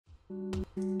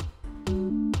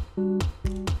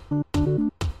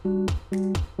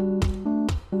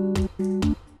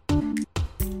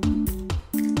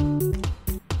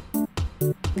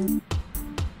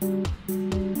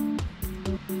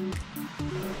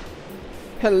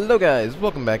Hello guys,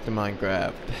 welcome back to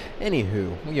Minecraft.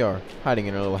 Anywho, we are hiding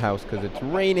in our little house because it's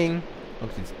raining. Well,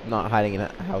 it's not hiding in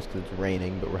a house because it's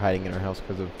raining, but we're hiding in our house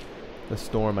because of the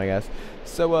storm, I guess.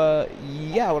 So,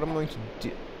 yeah, what I'm going to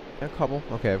do... I have a couple.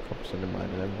 Okay, I have a couple, so never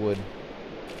mind. And I would...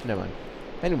 Never mind.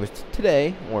 Anyways,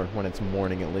 today, or when it's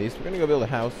morning at least, we're going to go build a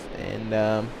house and,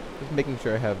 just making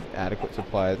sure I have adequate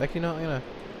supplies. Actually, no, I'm going to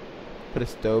put a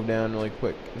stove down really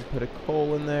quick and put a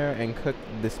coal in there and cook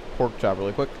this pork chop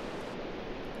really quick.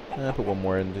 I'll put one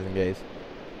more in just in case.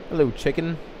 Hello,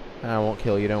 chicken. I won't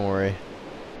kill you, don't worry.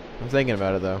 I'm thinking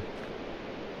about it, though.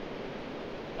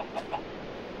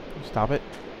 Stop it.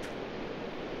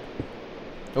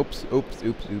 Oops, oops,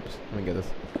 oops, oops. Let me get this.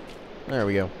 There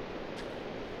we go.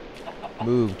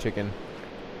 Move, chicken.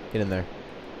 Get in there.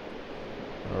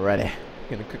 Alrighty.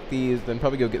 Gonna cook these, then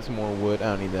probably go get some more wood.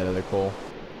 I don't need that other coal.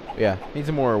 But yeah, need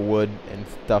some more wood and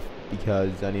stuff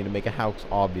because I need to make a house,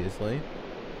 obviously.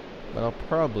 But I'll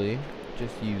probably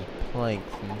just use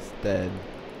planks instead.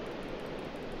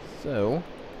 So,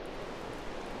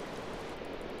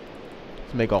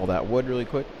 let's make all that wood really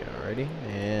quick. Alrighty.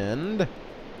 And I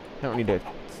don't need a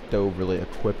stove really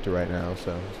equipped right now,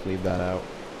 so just leave that out.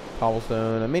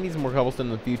 Cobblestone. I may need some more cobblestone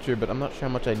in the future, but I'm not sure how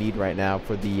much I need right now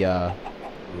for the,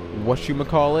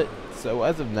 whatchamacallit. So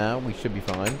as of now, we should be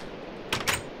fine.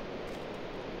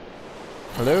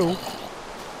 Hello?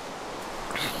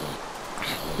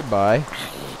 Goodbye.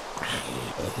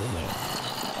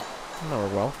 That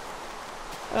worked well.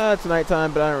 It's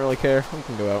nighttime, but I don't really care. We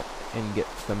can go out and get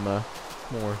some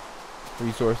more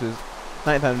resources.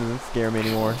 Nighttime doesn't scare me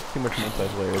anymore. Too much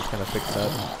multiplayer is kind of fixed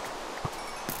up.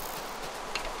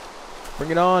 Bring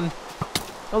it on!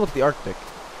 Oh look, the Arctic.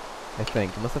 I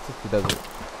think. Unless that's just the desert.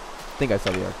 I think I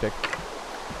saw the Arctic.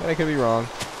 But I could be wrong.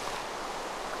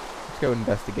 Let's go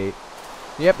investigate.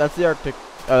 Yep, that's the Arctic.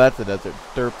 Oh, that's the desert.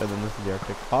 Derp, and then this is the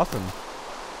Arctic. Awesome.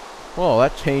 Well,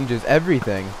 that changes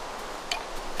everything.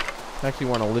 I actually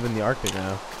want to live in the Arctic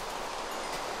now.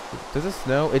 Does it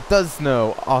snow? It does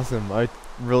snow. Awesome. I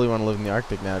really want to live in the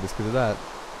Arctic now just because of that.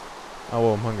 Oh,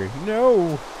 well, I'm hungry.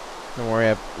 No! Don't worry, I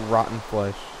have rotten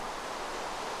flesh.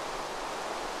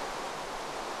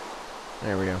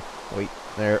 There we go. Wait.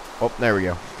 There. Oh, there we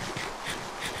go.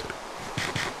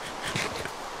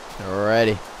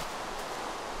 Alrighty.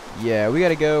 Yeah, we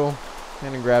gotta go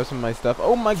and grab some of my stuff.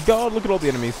 Oh my god, look at all the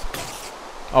enemies.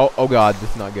 Oh god,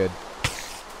 this is not good.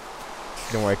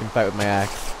 Don't worry, I can fight with my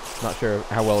axe. Not sure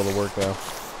how well it'll work, though.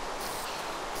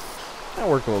 That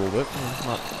worked a little bit.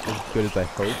 Not as good as I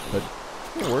hoped, but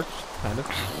it works, kind of.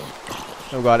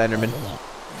 Oh god, Enderman.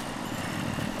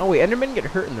 Oh wait, Endermen get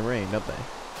hurt in the rain, don't they?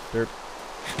 Derp.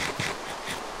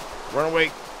 Run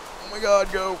away. Oh my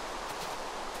god, go.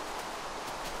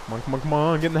 Come on, come on, come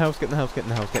on. Get in the house, get in the house, get in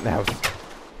the house, get in the house.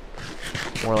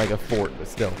 More like a fort, but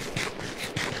still.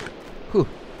 Whew.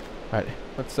 Alright,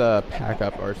 let's pack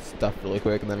up our stuff really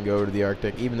quick and then go to the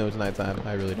Arctic. Even though it's nighttime,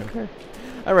 I really don't care.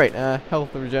 Alright,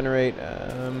 health regenerate.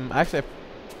 Actually,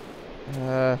 do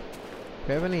I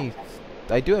have any...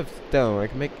 I do have stone. I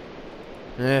can make...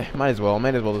 might as well.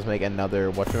 Might as well just make another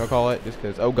whatchamacallit. Just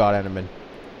because... Oh god, Enderman.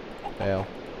 Fail.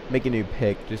 Make a new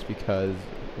pick just because...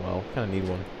 Well, kind of need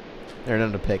one. There,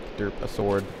 not a pick. Derp, a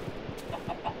sword.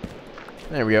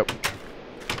 There we go.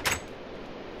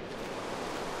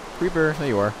 Creeper, there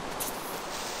you are.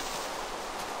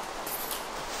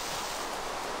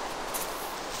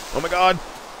 Oh my god!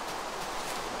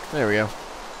 There we go.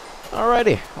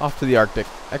 Alrighty, off to the Arctic.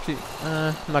 Actually,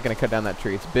 I'm not gonna cut down that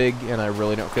tree. It's big, and I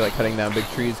really don't feel like cutting down big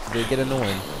trees because they get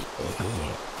annoying.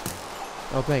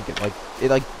 Oh, thank it.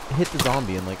 It hit the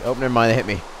zombie and oh, never mind, it hit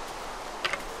me. I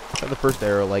thought the first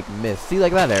arrow missed. See,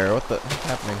 like that arrow. What's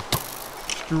happening?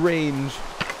 Strange.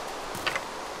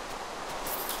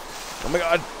 Oh my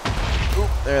god. Oop,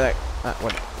 there that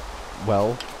went.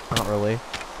 Well, not really.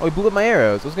 Oh, he blew up my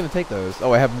arrows. I was gonna take those.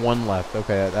 Oh, I have one left.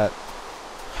 Okay, that.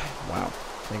 Wow.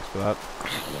 Thanks for that.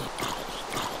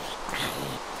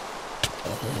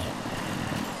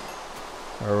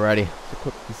 Alrighty. Let's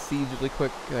equip the siege really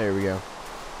quick. There we go.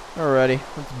 Alrighty.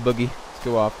 Let's boogie. Let's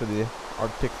go off to the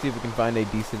Arctic. See if we can find a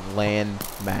decent land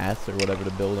mass or whatever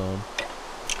to build on.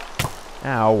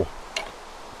 Ow.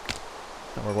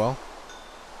 That worked well.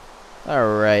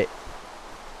 Alright.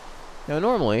 Now,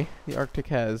 normally, the Arctic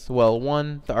has, well,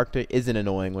 one, the Arctic isn't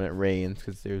annoying when it rains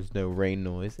because there's no rain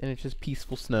noise, and it's just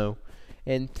peaceful snow.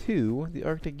 And two, the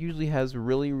Arctic usually has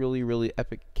really, really, really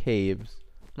epic caves.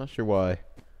 Not sure why.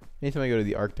 Anytime I go to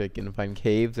the Arctic and find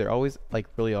caves, they're always like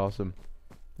really awesome.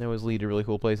 They always lead to really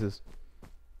cool places.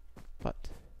 But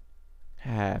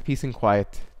peace and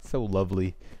quiet. It's so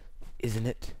lovely, isn't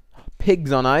it?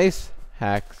 Pigs on ice.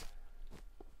 Hacks.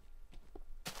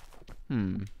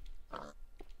 You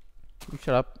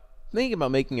shut up. Thinking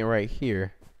about making it right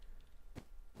here.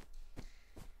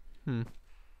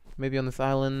 Maybe on this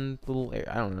island, little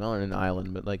I don't know, not an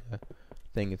island, but like a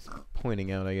thing it's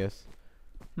pointing out, I guess.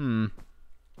 Let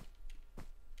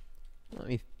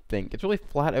me think. It's really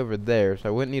flat over there, so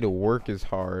I wouldn't need to work as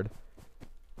hard.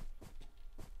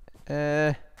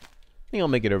 I think I'll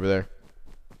make it over there.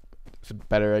 It's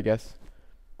better, I guess.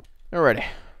 Alrighty.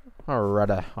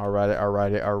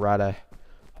 Alrighty.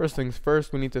 First things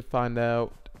first, we need to find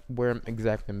out where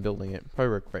exactly I'm building it.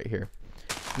 Probably right here.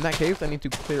 In that case, I need to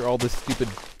clear all the stupid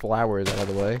flowers out of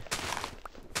the way.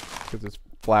 Because those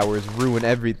flowers ruin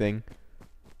everything.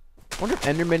 I wonder if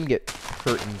Endermen get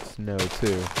hurt in snow,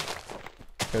 too.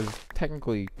 Because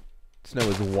technically, snow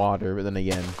is water, but then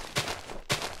again,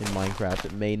 in Minecraft,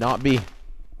 it may not be.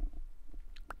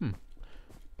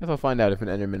 Guess I'll find out if an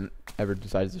Enderman ever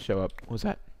decides to show up. What was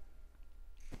that?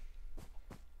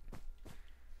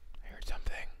 I heard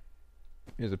something.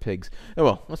 Here's the pigs. Oh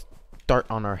well, let's start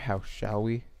on our house, shall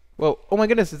we? Whoa! Oh my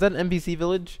goodness, is that an NPC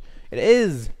village? It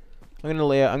is. I'm gonna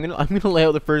lay out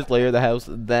the first layer of the house,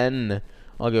 then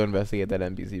I'll go investigate that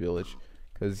NPC village,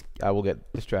 because I will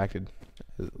get distracted.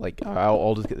 Like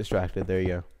I'll just get distracted. There you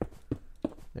go.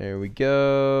 There we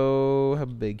go. How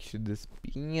big should this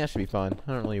be? Yeah, it should be fine.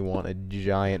 I don't really want a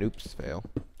giant. Oops, fail.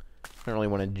 I don't really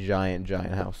want a giant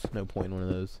house. No point in one of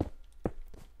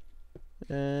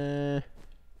those.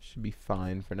 Should be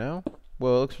fine for now.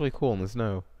 Well, it looks really cool in the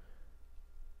snow.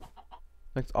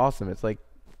 Looks awesome. It's like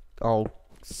all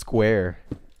square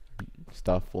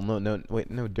stuff. Well,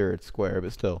 no dirt. It's square,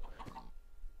 but still.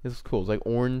 This is cool. It's like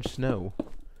orange snow.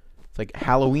 It's like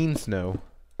Halloween snow.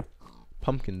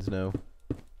 Pumpkin snow.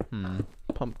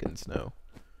 Pumpkin snow.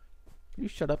 You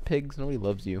shut up, pigs. Nobody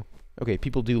loves you. Okay,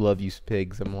 people do love you,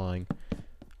 pigs. I'm lying.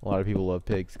 A lot of people love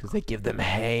pigs because they give them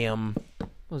ham. What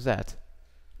was that?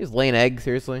 He's laying eggs,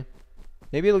 seriously?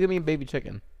 Maybe it'll give me a baby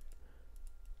chicken.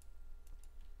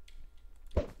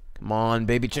 Come on,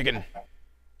 baby chicken.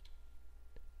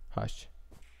 Hush.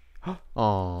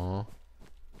 Aww.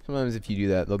 Sometimes if you do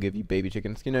that, they'll give you baby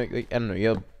chickens. You know, like, I don't know.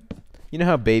 You know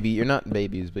how you're not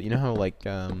babies, but you know how like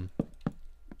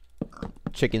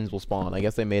chickens will spawn. I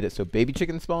guess they made it so baby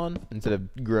chickens spawn instead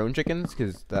of grown chickens,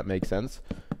 because that makes sense,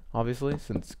 obviously,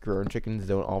 since grown chickens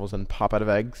don't all of a sudden pop out of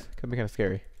eggs. Could be kind of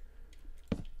scary.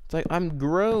 It's like, I'm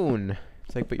grown.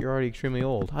 It's like, but you're already extremely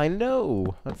old. I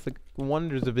know. That's the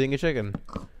wonders of being a chicken.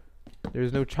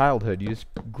 There's no childhood. You just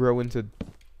grow into,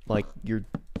 like, your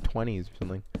 20s or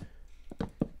something.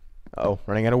 Uh-oh,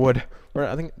 running out of wood.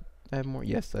 I think I have more.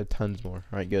 Yes, I have tons more.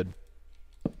 Alright, good.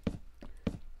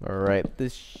 Alright,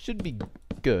 this should be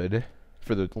good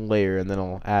for the layer, and then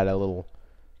I'll add a little,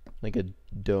 like a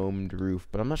domed roof,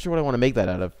 but I'm not sure what I want to make that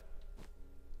out of.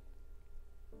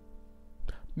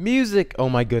 Music! Oh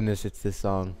my goodness, it's this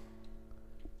song.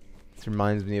 This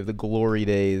reminds me of the glory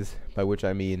days, by which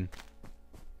I mean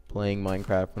playing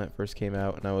Minecraft when it first came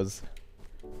out, and I was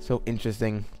so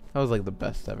interesting. That was like the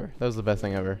best ever. That was the best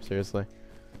thing ever, seriously.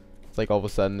 It's like all of a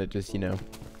sudden it just, you know,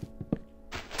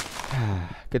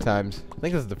 good times. I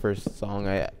think this is the first song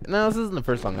no, this isn't the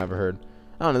first song I ever heard.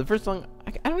 I don't know, the first song,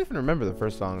 I don't even remember the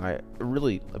first song I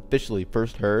really officially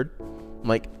first heard.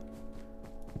 Like,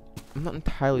 I'm not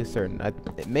entirely certain.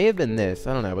 It may have been this,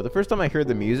 I don't know, but the first time I heard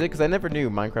the music, because I never knew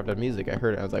Minecraft had music, I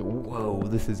heard it, I was like, whoa,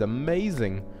 this is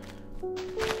amazing.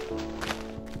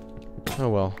 Oh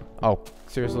well. Oh,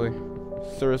 seriously?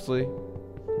 Seriously?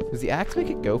 Does the axe make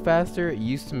it go faster? It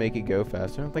used to make it go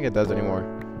faster. I don't think it does anymore.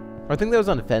 Or I think that was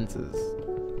on fences.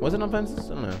 Was it on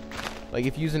fences? I don't know. Like,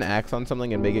 if you use an axe on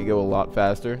something and make it go a lot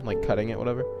faster, like cutting it,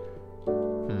 whatever.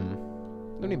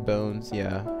 Any bones?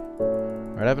 Yeah.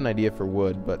 Alright, I have an idea for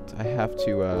wood, but I have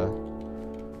to,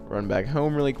 run back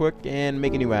home really quick and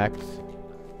make a new axe.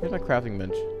 Here's my crafting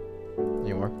bench.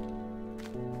 Anymore.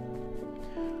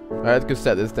 Alright, let's go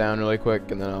set this down really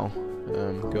quick, and then I'll,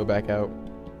 go back out.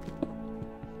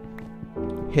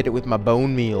 Hit it with my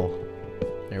bone meal.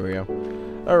 There we go.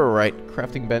 Alright,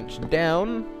 crafting bench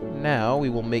down. Now we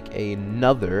will make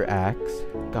another axe.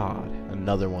 God,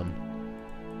 another one.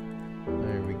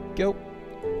 There we go.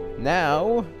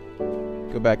 Now,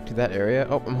 go back to that area.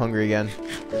 Oh, I'm hungry again.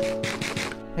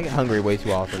 I get hungry way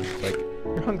too often. It's like,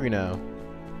 you're hungry now.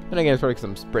 And again, it's probably because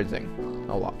I'm sprinting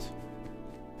a lot.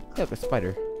 Yeah, the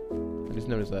spider. I just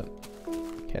noticed that.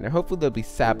 Okay, now hopefully there'll be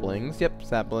saplings. Yep,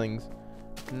 saplings.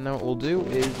 Now what we'll do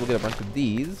is we'll get a bunch of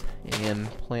these and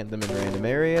plant them in random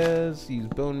areas. Use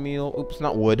bone meal. Oops,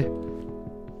 not wood.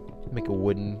 Make a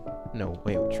wooden... No,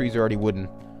 wait, trees are already wooden. I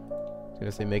was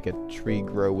gonna say make a tree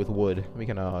grow with wood. That'd be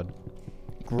kinda odd.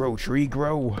 Grow, tree,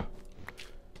 grow!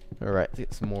 Alright, let's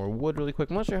get some more wood really quick.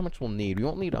 I'm not sure how much we'll need. We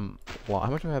won't need a lot.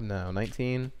 How much do I have now?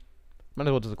 19? Might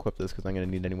as well just equip this because I'm gonna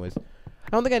need it anyways. I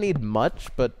don't think I need much,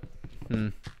 but...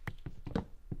 I'm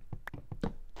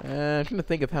trying to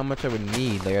think of how much I would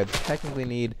need. Like, I'd technically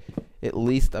need at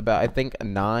least about, I think, a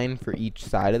 9 for each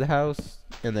side of the house.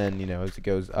 And then, you know, as it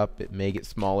goes up, it may get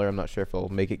smaller. I'm not sure if it'll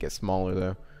make it get smaller,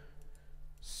 though.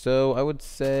 So, I would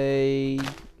say...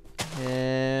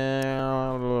 I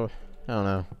don't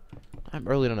know. I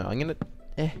really don't know. I'm gonna...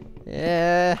 I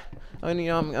mean, you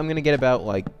know, I'm gonna get about,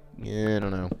 like... I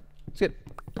don't know. Let's get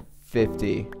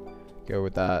 50. Go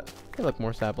with that. Hey, look,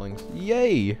 more saplings.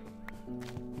 Yay!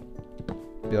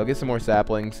 I'll get some more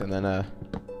saplings, and then,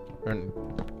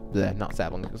 not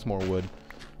saplings, just more wood.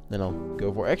 Then I'll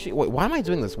go for it. Actually, wait, why am I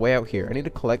doing this way out here? I need to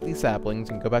collect these saplings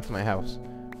and go back to my house.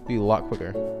 Be a lot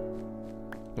quicker.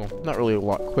 Well, not really a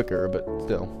lot quicker, but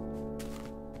still.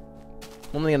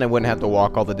 Only then I wouldn't have to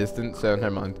walk all the distance, so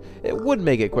never mind. It would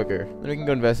make it quicker. Then we can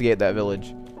go investigate that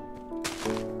village.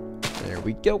 There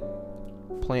we go.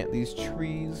 Plant these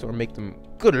trees, or make them...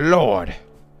 Good lord!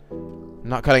 I'm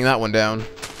not cutting that one down.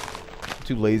 I'm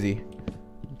too lazy.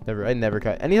 I never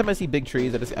cut. Anytime I see big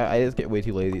trees, I just get way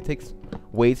too lazy. It takes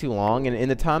way too long, and in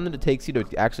the time that it takes you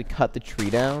to actually cut the tree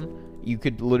down, you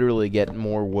could literally get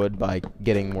more wood by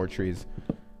getting more trees.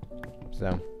 So,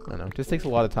 I don't know. It just takes a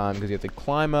lot of time because you have to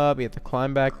climb up, you have to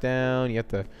climb back down, you have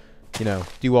to, you know,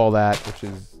 do all that, which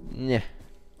is, yeah.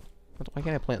 Why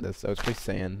can't I plant this? Oh, it's just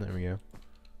sand. There we go.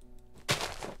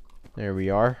 There we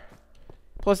are.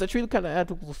 Plus, that tree kind of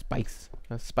adds a little spice.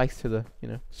 A spice to the, you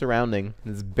know, surrounding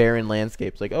this barren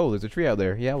landscape. It's like, oh, there's a tree out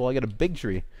there. Yeah, well, I got a big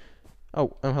tree.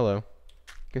 Oh, hello.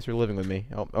 Guess you're living with me.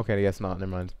 Oh, okay, I guess not.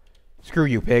 Never mind. Screw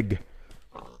you, pig.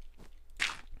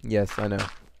 Yes, I know.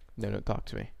 No, don't talk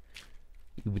to me.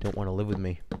 You don't want to live with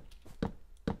me.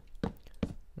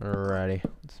 Alrighty.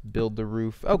 Let's build the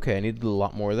roof. Okay, I need a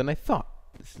lot more than I thought.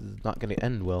 This is not going to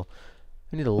end well.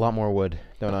 I need a lot more wood,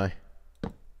 don't I?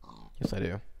 Yes, I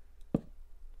do.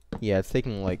 Yeah, it's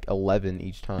taking like 11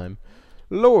 each time.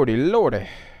 Lordy, lordy.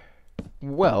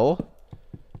 Well,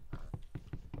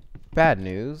 bad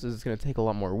news is it's going to take a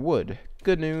lot more wood.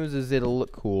 Good news is it'll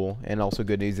look cool. And also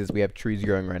good news is we have trees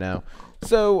growing right now.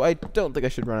 So I don't think I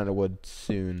should run out of wood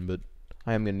soon, but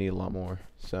I am going to need a lot more.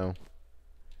 So,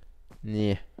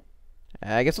 yeah.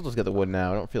 I guess I'll just get the wood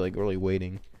now. I don't feel like really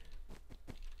waiting.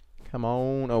 Come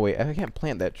on. Oh, wait. I can't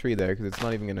plant that tree there because it's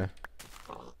not even going to...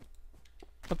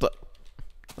 What the...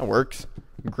 That works.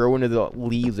 Grow into the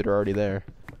leaves that are already there.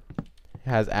 It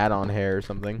has add-on hair or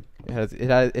something. It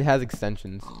has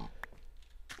extensions.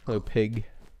 Hello, pig.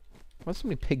 Why so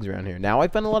many pigs around here? Now I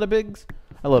find a lot of pigs.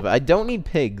 I love it. I don't need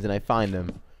pigs, and I find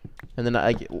them. And then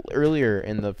earlier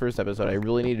in the first episode, I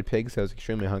really needed pigs, so I was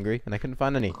extremely hungry, and I couldn't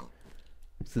find any.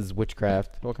 This is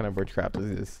witchcraft. What kind of witchcraft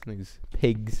is this? These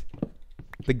pigs.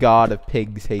 The god of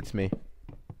pigs hates me.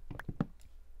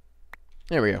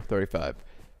 There we go. 35.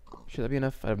 Should that be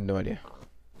enough? I have no idea.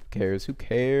 Who cares? Who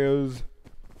cares?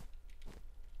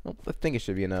 Well, I think it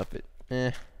should be enough.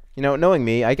 You know, knowing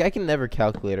me, I can never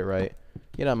calculate it right.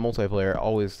 You know, multiplayer, I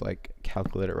always, like,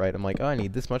 calculate it right. I'm like, oh, I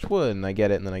need this much wood, and I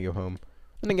get it, and then I go home.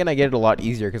 And again, I get it a lot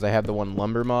easier because I have the one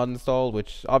lumber mod installed,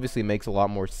 which obviously makes a lot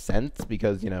more sense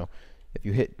because, you know, if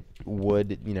you hit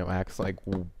wood, you know, acts like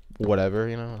whatever,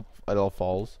 you know, it all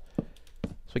falls.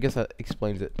 So I guess that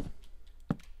explains it.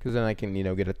 Because then I can, you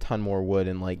know, get a ton more wood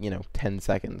in, like, you know, 10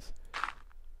 seconds.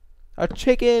 A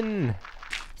chicken!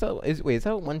 Wait, is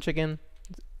that one chicken?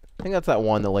 I think that's that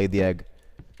one that laid the egg.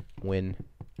 Win.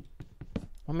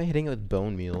 Why am I hitting it with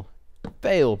bone meal?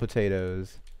 Fail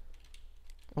potatoes.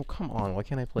 Oh, come on. Why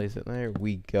can't I place it? There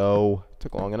we go.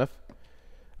 Took long enough.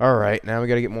 Alright, now we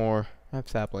gotta get more. I have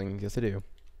saplings. Yes, I do.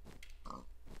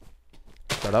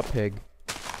 Shut up, pig.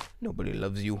 Nobody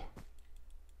loves you.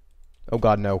 Oh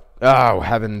god, no. Oh,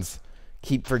 heavens.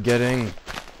 Keep forgetting.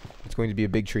 It's going to be a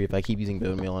big tree if I keep using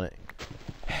bone meal on it.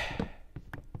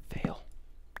 Fail.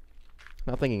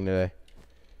 Not thinking today.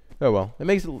 Oh well. It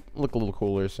makes it look a little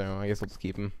cooler, so I guess I'll just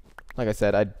keep them. Like I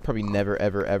said, I'd probably never,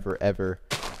 ever, ever, ever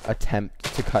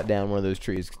attempt to cut down one of those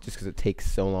trees just because it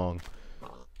takes so long.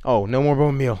 Oh, no more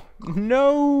bone meal.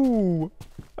 No!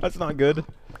 That's not good.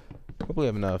 Hopefully I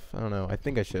have enough. I don't know. I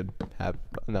think I should have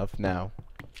enough now.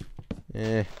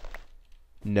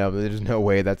 No, but there's no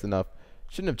way that's enough.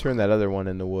 Shouldn't have turned that other one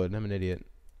into wood. I'm an idiot.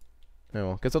 Oh,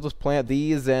 well, guess I'll just plant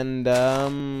these and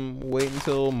wait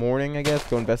until morning, I guess.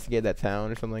 Go investigate that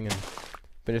town or something and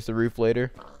finish the roof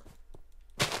later.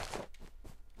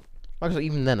 Actually,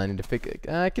 even then, I need to fix it.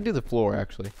 I can do the floor,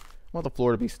 actually. I want the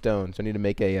floor to be stone, so I need to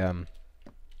make a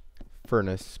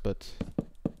furnace, but...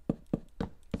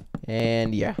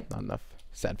 And, yeah, not enough.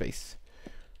 Sad face.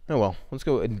 Oh, well. Let's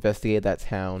go investigate that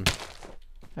town.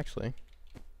 Actually,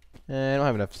 I don't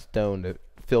have enough stone to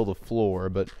fill the floor,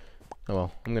 but... Oh,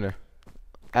 well. I'm gonna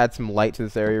add some light to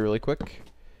this area really quick.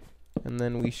 And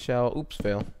then we shall... Oops,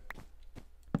 fail.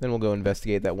 Then we'll go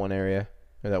investigate that one area.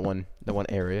 Or that one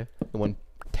area. The one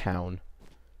town.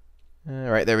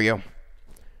 Alright, there we go.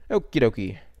 Okie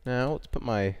dokie. Now, let's put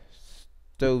my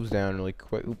stoves down really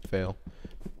quick. Oop, fail.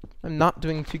 I'm not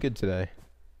doing too good today.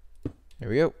 There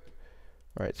we go.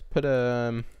 Alright, let's put,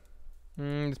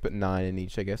 let's put 9 in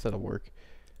each, I guess. That'll work.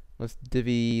 Let's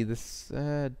divvy this,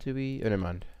 Oh, never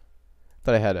mind.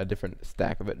 Thought I had a different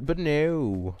stack of it, but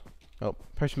no. Oh,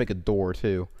 probably should make a door,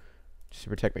 too. Just to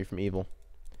protect me from evil.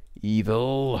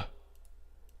 Evil!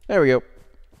 There we go.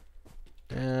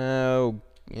 Oh,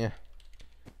 yeah.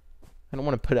 I don't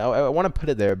want to put it. I want to put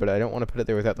it there, but I don't want to put it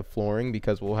there without the flooring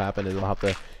because what will happen is I'll have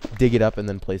to dig it up and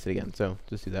then place it again. So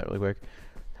just do that really quick.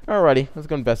 Alrighty, let's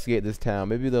go investigate this town.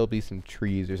 Maybe there'll be some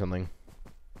trees or something.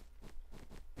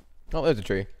 Oh, there's a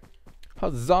tree.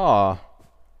 Huzzah!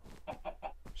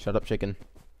 Shut up, chicken.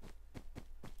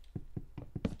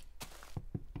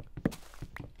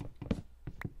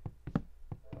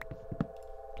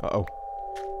 Uh-oh.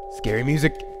 Scary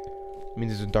music. It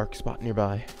means there's a dark spot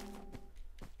nearby.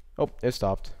 Oh, it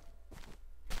stopped.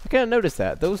 I kind of noticed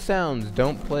that. Those sounds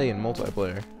don't play in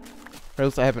multiplayer. Or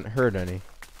else I haven't heard any.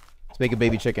 Let's make a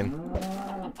baby chicken.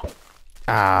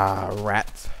 Ah,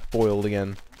 rats. Boiled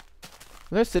again.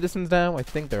 Are there citizens now? I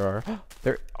think there are.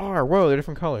 There are. Whoa, they're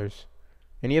different colors.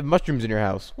 And you have mushrooms in your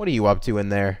house. What are you up to in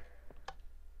there?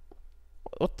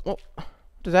 What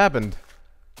just happened?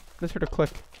 I just heard a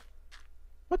click.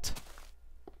 What?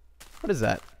 What is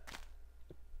that?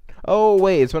 Oh,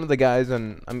 wait, it's one of the guys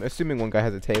on... I'm assuming one guy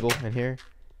has a table in here.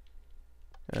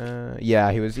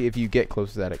 Yeah, if you get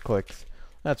close to that, it clicks.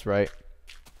 That's right.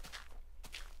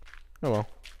 Oh, well.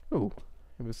 Ooh,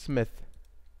 it was Smith.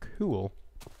 Cool.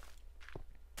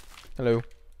 Hello. You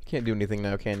can't do anything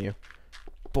now, can you?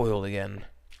 Boiled again.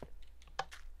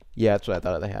 Yeah, that's what I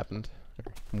thought that happened.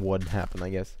 Or would happen, I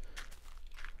guess.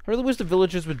 I really wish the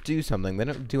villagers would do something. They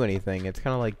don't do anything. It's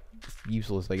kind of like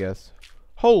useless, I guess.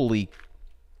 Holy...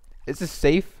 Is this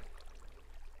safe?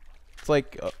 It's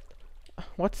like,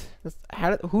 what?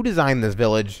 Who designed this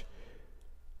village?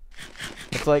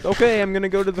 It's like, okay, I'm gonna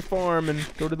go to the farm and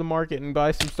go to the market and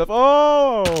buy some stuff.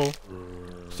 Oh!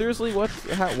 Seriously, what?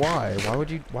 Why?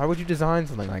 Why would you design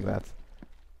something like that?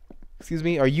 Excuse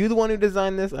me, are you the one who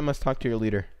designed this? I must talk to your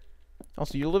leader.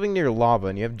 Also, you're living near lava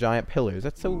and you have giant pillars.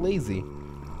 That's so lazy.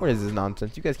 What is this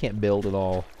nonsense? You guys can't build at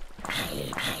all.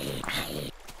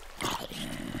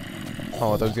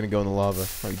 Oh, I thought I was gonna go in the lava.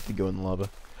 Oh, you did go in the lava.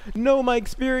 No, my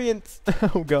experience!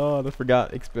 Oh god, I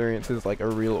forgot experience is like a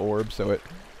real orb, so it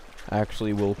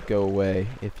actually will go away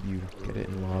if you get it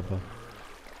in lava.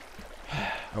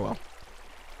 Oh well.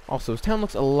 Also, this town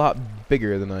looks a lot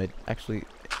bigger than I actually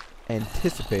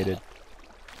anticipated.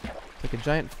 It's like a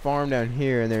giant farm down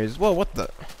here, and there's... Whoa, what the...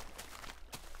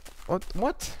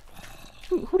 What?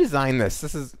 Who designed this?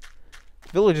 This is...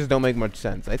 Villages don't make much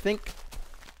sense. I think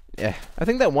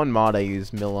that one mod I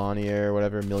used, Millionaire or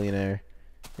whatever, Millionaire,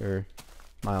 or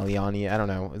Miliania, I don't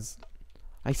know.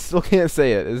 I still can't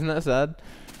say it. Isn't that sad?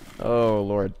 Oh,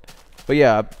 Lord. But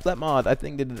yeah, that mod, I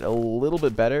think, did it a little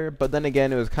bit better, but then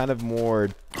again, it was kind of more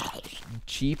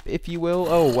cheap, if you will.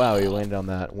 Oh, wow, you landed on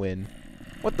that win.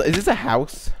 What the? Is this a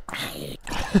house?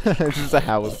 This is a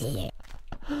house.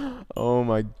 Oh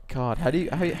my god. How do you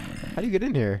get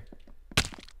in here?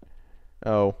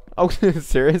 Oh,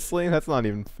 seriously? That's not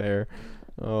even fair.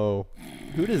 Oh,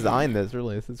 who designed this?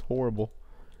 Really, this is horrible.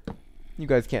 You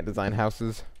guys can't design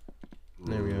houses.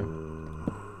 There we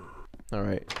go. All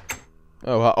right.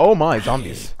 Oh my,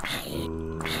 zombies.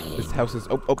 This house is...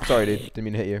 Oh, sorry, dude. Didn't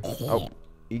mean to hit you. Oh,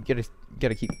 you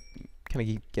gotta keep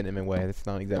getting in my way. That's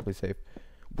not exactly safe.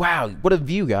 Wow, what a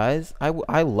view, guys.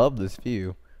 I love this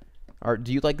view.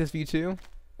 Do you like this view too?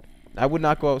 I would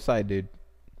not go outside, dude.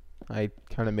 I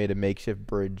kind of made a makeshift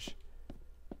bridge.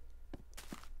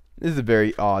 This is a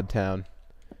very odd town.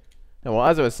 Oh, well,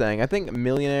 as I was saying, I think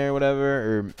Millionaire, whatever,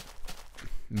 or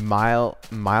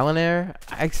Milionaire.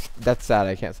 That's sad.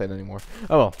 I can't say it anymore.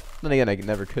 Oh well. Then again, I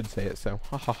never could say it, so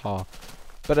ha ha ha.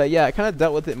 But yeah, I kind of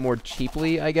dealt with it more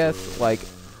cheaply, I guess. Like,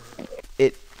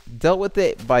 it dealt with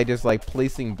it by just like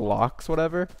placing blocks,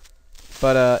 whatever.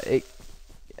 But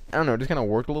I don't know, just kind of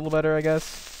worked a little better, I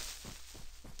guess.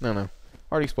 I don't know.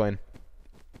 Hard to explain.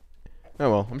 Oh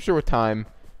well, I'm sure with time,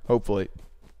 hopefully,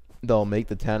 they'll make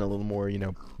the 10 a little more, you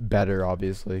know, better,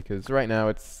 obviously. Because right now,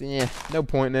 it's, no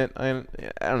point in it. I don't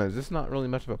know, there's just not really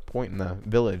much of a point in the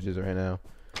villages right now.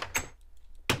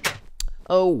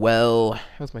 Oh well.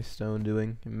 How's my stone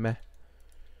doing? Meh.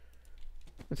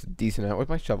 That's decent out. Where's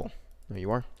my shovel? There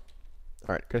you are.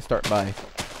 Alright, gotta start by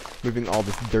moving all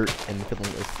this dirt and filling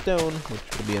it with stone,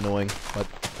 which will be annoying, but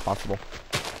possible.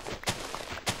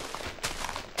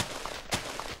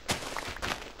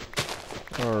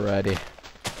 Alrighty.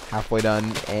 Halfway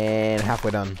done, and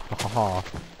halfway done. Ha ha ha.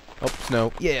 Oh,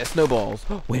 snow. Yeah, snowballs.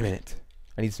 Wait a minute.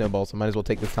 I need snowballs, so I might as well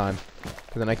take this time.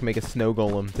 Because then I can make a snow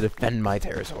golem to defend my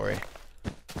territory.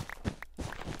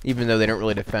 Even though they don't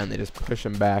really defend, they just push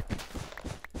them back.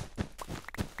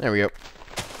 There we go.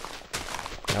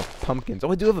 Now, pumpkins.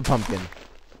 Oh, I do have a pumpkin.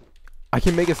 I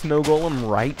can make a snow golem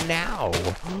right now.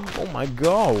 Oh my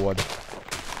god.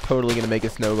 Totally gonna make a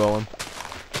snow golem.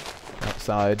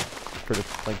 Outside. For the,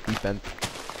 like, defense.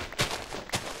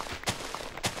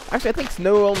 Actually, I think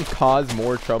snow golems cause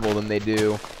more trouble than they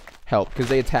do help. Because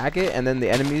they attack it, and then the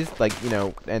enemies, like, you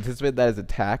know, anticipate that as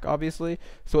attack, obviously.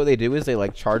 So what they do is they,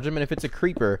 like, charge them. And if it's a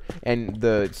creeper, and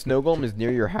the snow golem is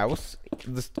near your house,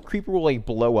 the creeper will, like,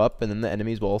 blow up, and then the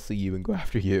enemies will all see you and go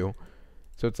after you.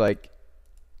 So it's like,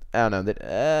 I don't know.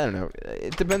 I don't know.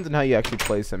 It depends on how you actually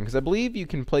place them. Because I believe you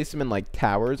can place them in, like,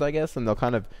 towers, I guess, and they'll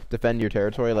kind of defend your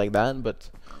territory like that. But,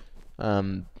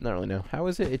 not really know. How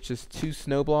is it? It's just 2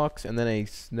 snow blocks and then a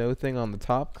snow thing on the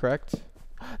top, correct?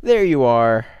 There you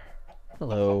are.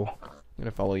 Hello. I'm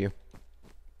gonna follow you.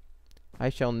 I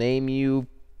shall name you,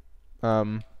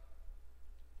 I'll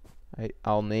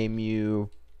name you,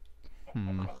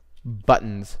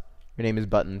 Buttons. Your name is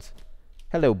Buttons.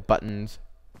 Hello, Buttons.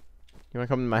 You wanna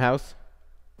come to my house?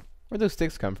 Where'd those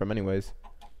sticks come from anyways?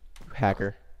 You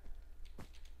hacker.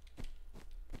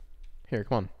 Here,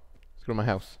 come on. Let's go to my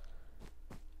house.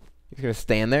 He's gonna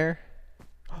stand there?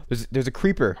 There's a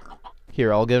creeper.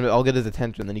 Here, I'll get his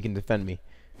attention, then he can defend me.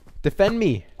 Defend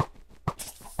me!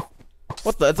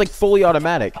 What the? It's like fully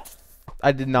automatic.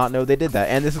 I did not know they did that.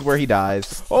 And this is where he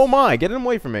dies. Oh my! Get him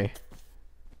away from me.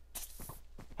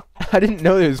 I didn't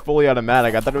know it was fully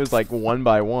automatic. I thought it was like 1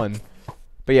 by 1.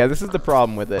 But yeah, this is the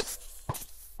problem with it.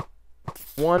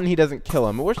 1, he doesn't kill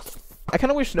him. I kind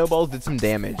of wish snowballs did some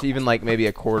damage. Even like maybe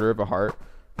a quarter of a heart.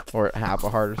 Or half a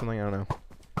heart or something. I don't know.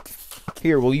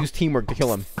 Here, we'll use teamwork to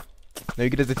kill him. Now you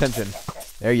get his attention.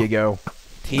 There you go.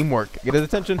 Teamwork. Get his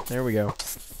attention. There we go.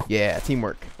 Yeah,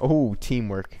 teamwork. Oh,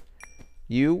 teamwork.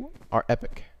 You are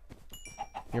epic.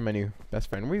 You're my new best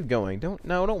friend. Where are you going? Don't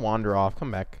wander off. Come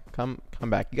back. Come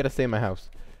back. You gotta stay in my house.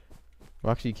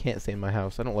 Well, actually, you can't stay in my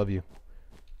house. I don't love you.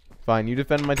 Fine, you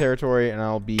defend my territory, and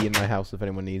I'll be in my house if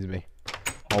anyone needs me.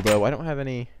 Although, I don't have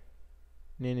any...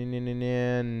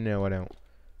 No, I don't.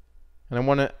 And I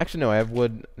wanna... Actually, no, I have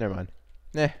wood. Never mind.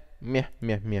 Meh.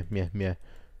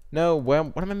 No, well,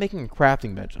 what am I making a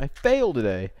crafting bench? I failed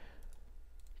today.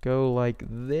 Go like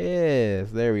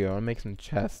this. There we go. I'll make some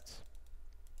chests.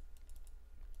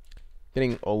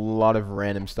 Getting a lot of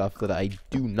random stuff that I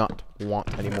do not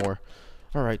want anymore.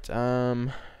 Alright, see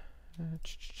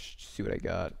what I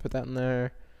got. Put that in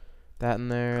there. That in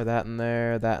there. That in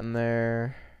there. That in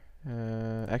there.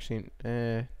 Actually,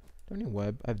 don't need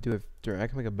web. I do have dirt. I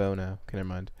can make a bow now. Okay, never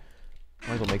mind.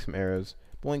 Might as well make some arrows.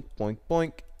 Boink, boink,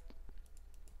 boink.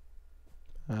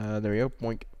 There we go.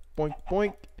 Boink, boink,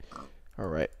 boink.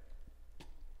 Alright.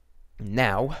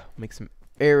 Now, make some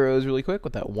arrows really quick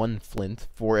with that 1 flint.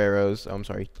 4 arrows. Oh, I'm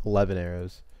sorry. 11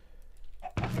 arrows.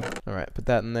 Alright, put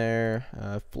that in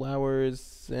there.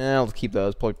 Flowers. I'll keep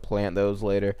those. Probably plant those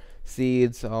later.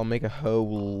 Seeds. I'll make a hoe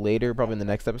later, probably in the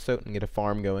next episode, and get a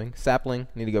farm going. Sapling.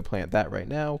 Need to go plant that right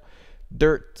now.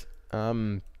 Dirt.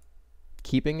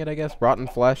 Keeping it, I guess. Rotten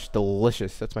flesh.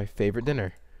 Delicious. That's my favorite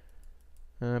dinner.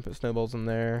 Put snowballs in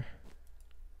there.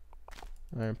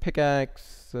 Iron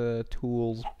pickaxe.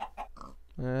 Tools.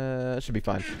 Should be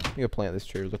fine. Let me go plant this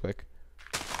tree real quick.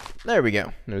 There we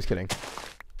go. No, just kidding.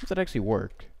 Does that actually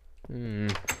work?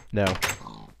 No. I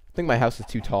think my house is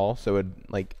too tall, so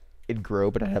it'd grow,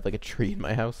 but I'd have like a tree in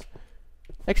my house.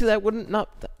 Actually, that wouldn't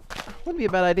be a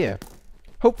bad idea.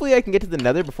 Hopefully I can get to the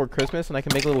nether before Christmas, and I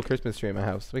can make a little Christmas tree in my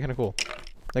house. That'd be kind of cool.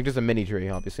 Like just a mini tree,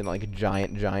 obviously, not like a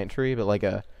giant tree, but like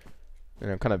a, you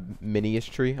know, kind of mini-ish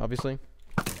tree, obviously.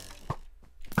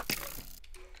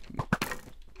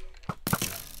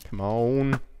 Come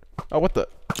on. Oh, what the?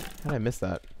 How did I miss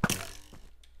that?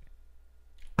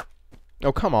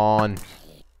 Oh, come on.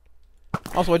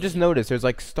 Also, I just noticed there's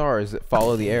like stars that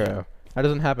follow the arrow. That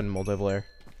doesn't happen in multiplayer.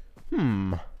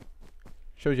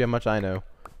 Shows you how much I know.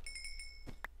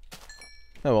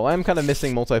 Oh, well, I'm kind of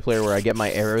missing multiplayer where I get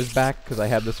my arrows back, because I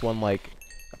have this one, like,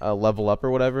 level up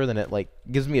or whatever, then it, like,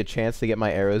 gives me a chance to get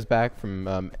my arrows back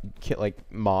from,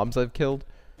 like, mobs I've killed.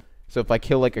 So if I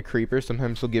kill, like, a creeper,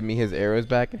 sometimes he'll give me his arrows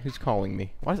back. Who's calling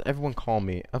me? Why does everyone call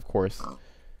me? Of course.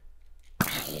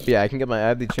 But yeah, I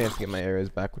have the chance to get my arrows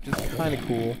back, which is kind of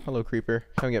cool. Hello, creeper.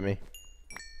 Come get me.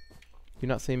 Do you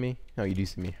not see me? No, you do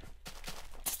see me.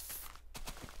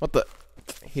 What the?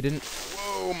 He didn't.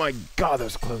 Whoa, my God, that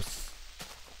was close.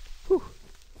 Whew.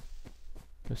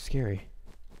 That was scary.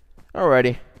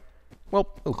 Alrighty. Well,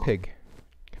 oh, pig.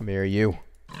 Come here, you.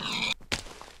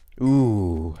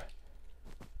 Ooh.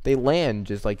 They land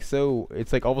just like so.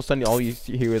 It's like all of a sudden all you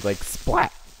hear is like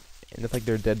splat. And it's like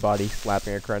their dead body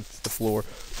slapping across the floor.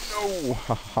 No!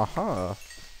 Ha ha ha.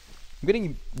 I'm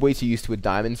getting way too used to a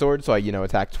diamond sword, so I,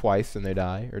 attack twice and they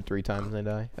die. Or 3 times and they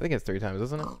die. I think it's 3 times,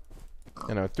 isn't it?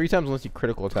 I know, 3 times unless you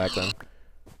critical attack them.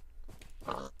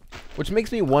 Which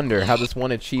makes me wonder how this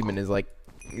one achievement is like.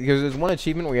 Because there's one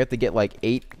achievement where you have to get like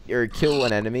 8, or kill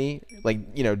an enemy.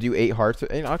 Like, do 8 hearts.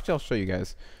 And actually, I'll show you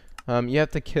guys. You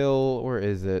have to kill, where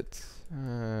is it?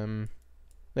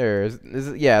 There is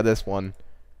it, yeah, this one.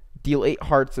 Deal 8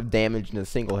 hearts of damage in a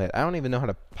single hit. I don't even know how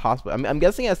to possibly. I'm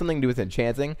guessing it has something to do with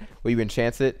enchanting, where you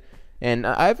enchant it. And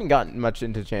I haven't gotten much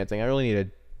into enchanting. I really need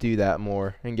to do that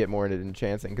more and get more into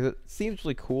enchanting because it seems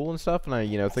really cool and stuff. And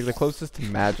it's like the closest to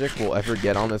magic we'll ever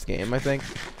get on this game, I think.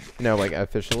 Like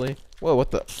officially. Whoa,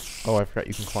 what the? Oh, I forgot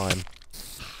you can climb.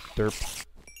 Derp.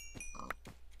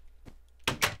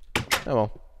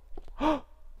 Oh well.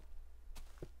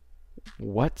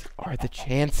 What are the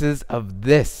chances of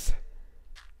this?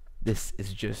 This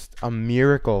is just a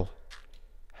miracle.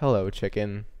 Hello,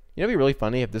 chicken. It'd be really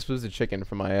funny if this was the chicken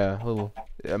from my little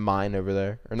mine over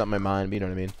there. Or not my mine, but you know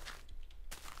what I mean.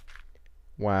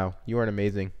 Wow, you are an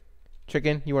amazing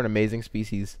chicken. You are an amazing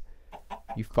species.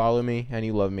 You follow me and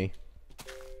you love me.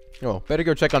 Oh, better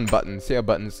go check on Buttons. See how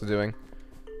Buttons is doing.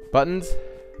 Buttons?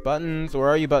 Buttons, where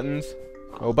are you, Buttons?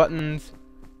 Oh, Buttons.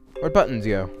 Where'd Buttons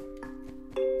go?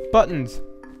 Buttons.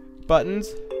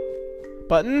 Buttons.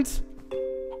 Buttons.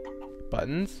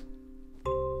 Buttons.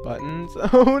 Buttons.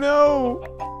 Oh no!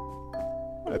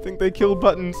 I think they killed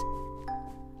Buttons.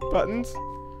 Buttons.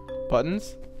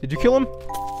 Buttons. Did you kill him?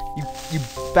 You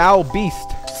foul beast.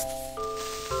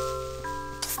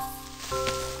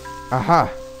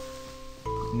 Aha.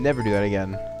 Never do that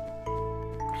again.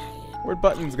 Where'd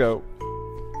Buttons go?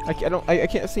 I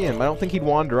can't see him. I don't think he'd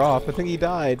wander off. I think he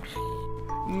died.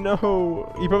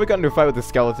 No. He probably got into a fight with the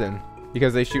skeleton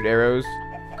because they shoot arrows.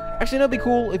 Actually, that'd be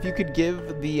cool if you could give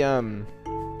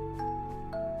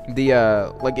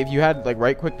like if you had like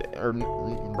right click,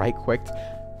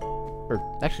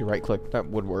 that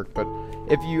would work. But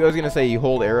I was gonna say you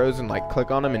hold arrows and like click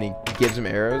on him and he gives him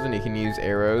arrows and he can use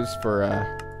arrows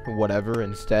for whatever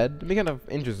instead. It'd be kind of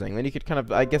interesting. Then you could kind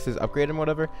of, I guess, upgrade him,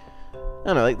 whatever. I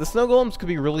don't know, like the snow golems could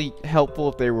be really helpful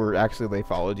if they were they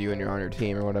followed you and you're on your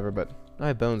team or whatever. But I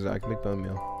have bones now. I can make bone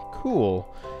meal. Cool.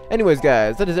 Anyways,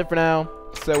 guys, that is it for now.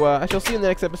 So I shall see you in the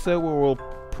next episode where we'll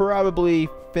probably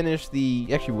finish the.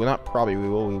 Actually, well, not probably. We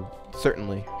will. We will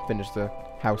certainly finish the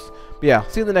house. But yeah,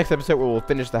 see you in the next episode where we'll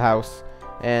finish the house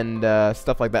and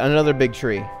stuff like that. Another big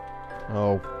tree.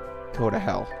 Oh, go to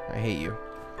hell! I hate you.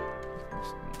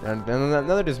 And now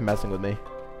they're just messing with me.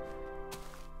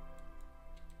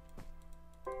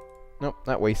 Nope,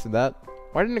 that wasted that.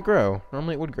 Why didn't it grow?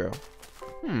 Normally it would grow.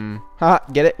 Ha!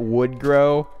 Get it? Would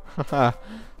grow? Haha.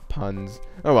 Puns.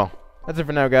 Oh well. That's it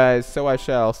for now, guys. So I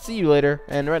shall see you later.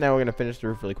 And right now we're gonna finish the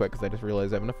roof really quick because I just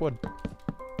realized I have enough wood.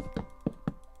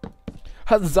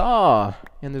 Huzzah!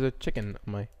 And there's a chicken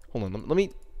on my. Hold on. Let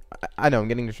me. I know I'm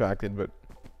getting distracted, but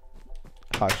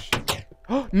hush.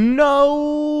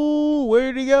 No!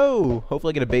 Where'd he go?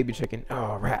 Hopefully I get a baby chicken.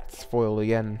 Oh, rats. Foiled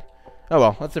again. Oh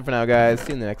well, that's it for now, guys. See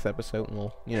you in the next episode, and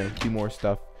we'll, do more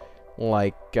stuff.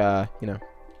 Like,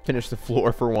 finish the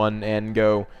floor for one, and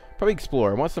go, probably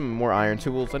explore. I want some more iron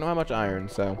tools. I don't have much iron,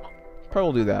 so probably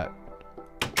will do that.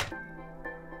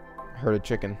 Heard a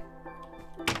chicken.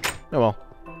 Oh well.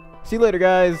 See you later,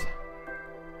 guys.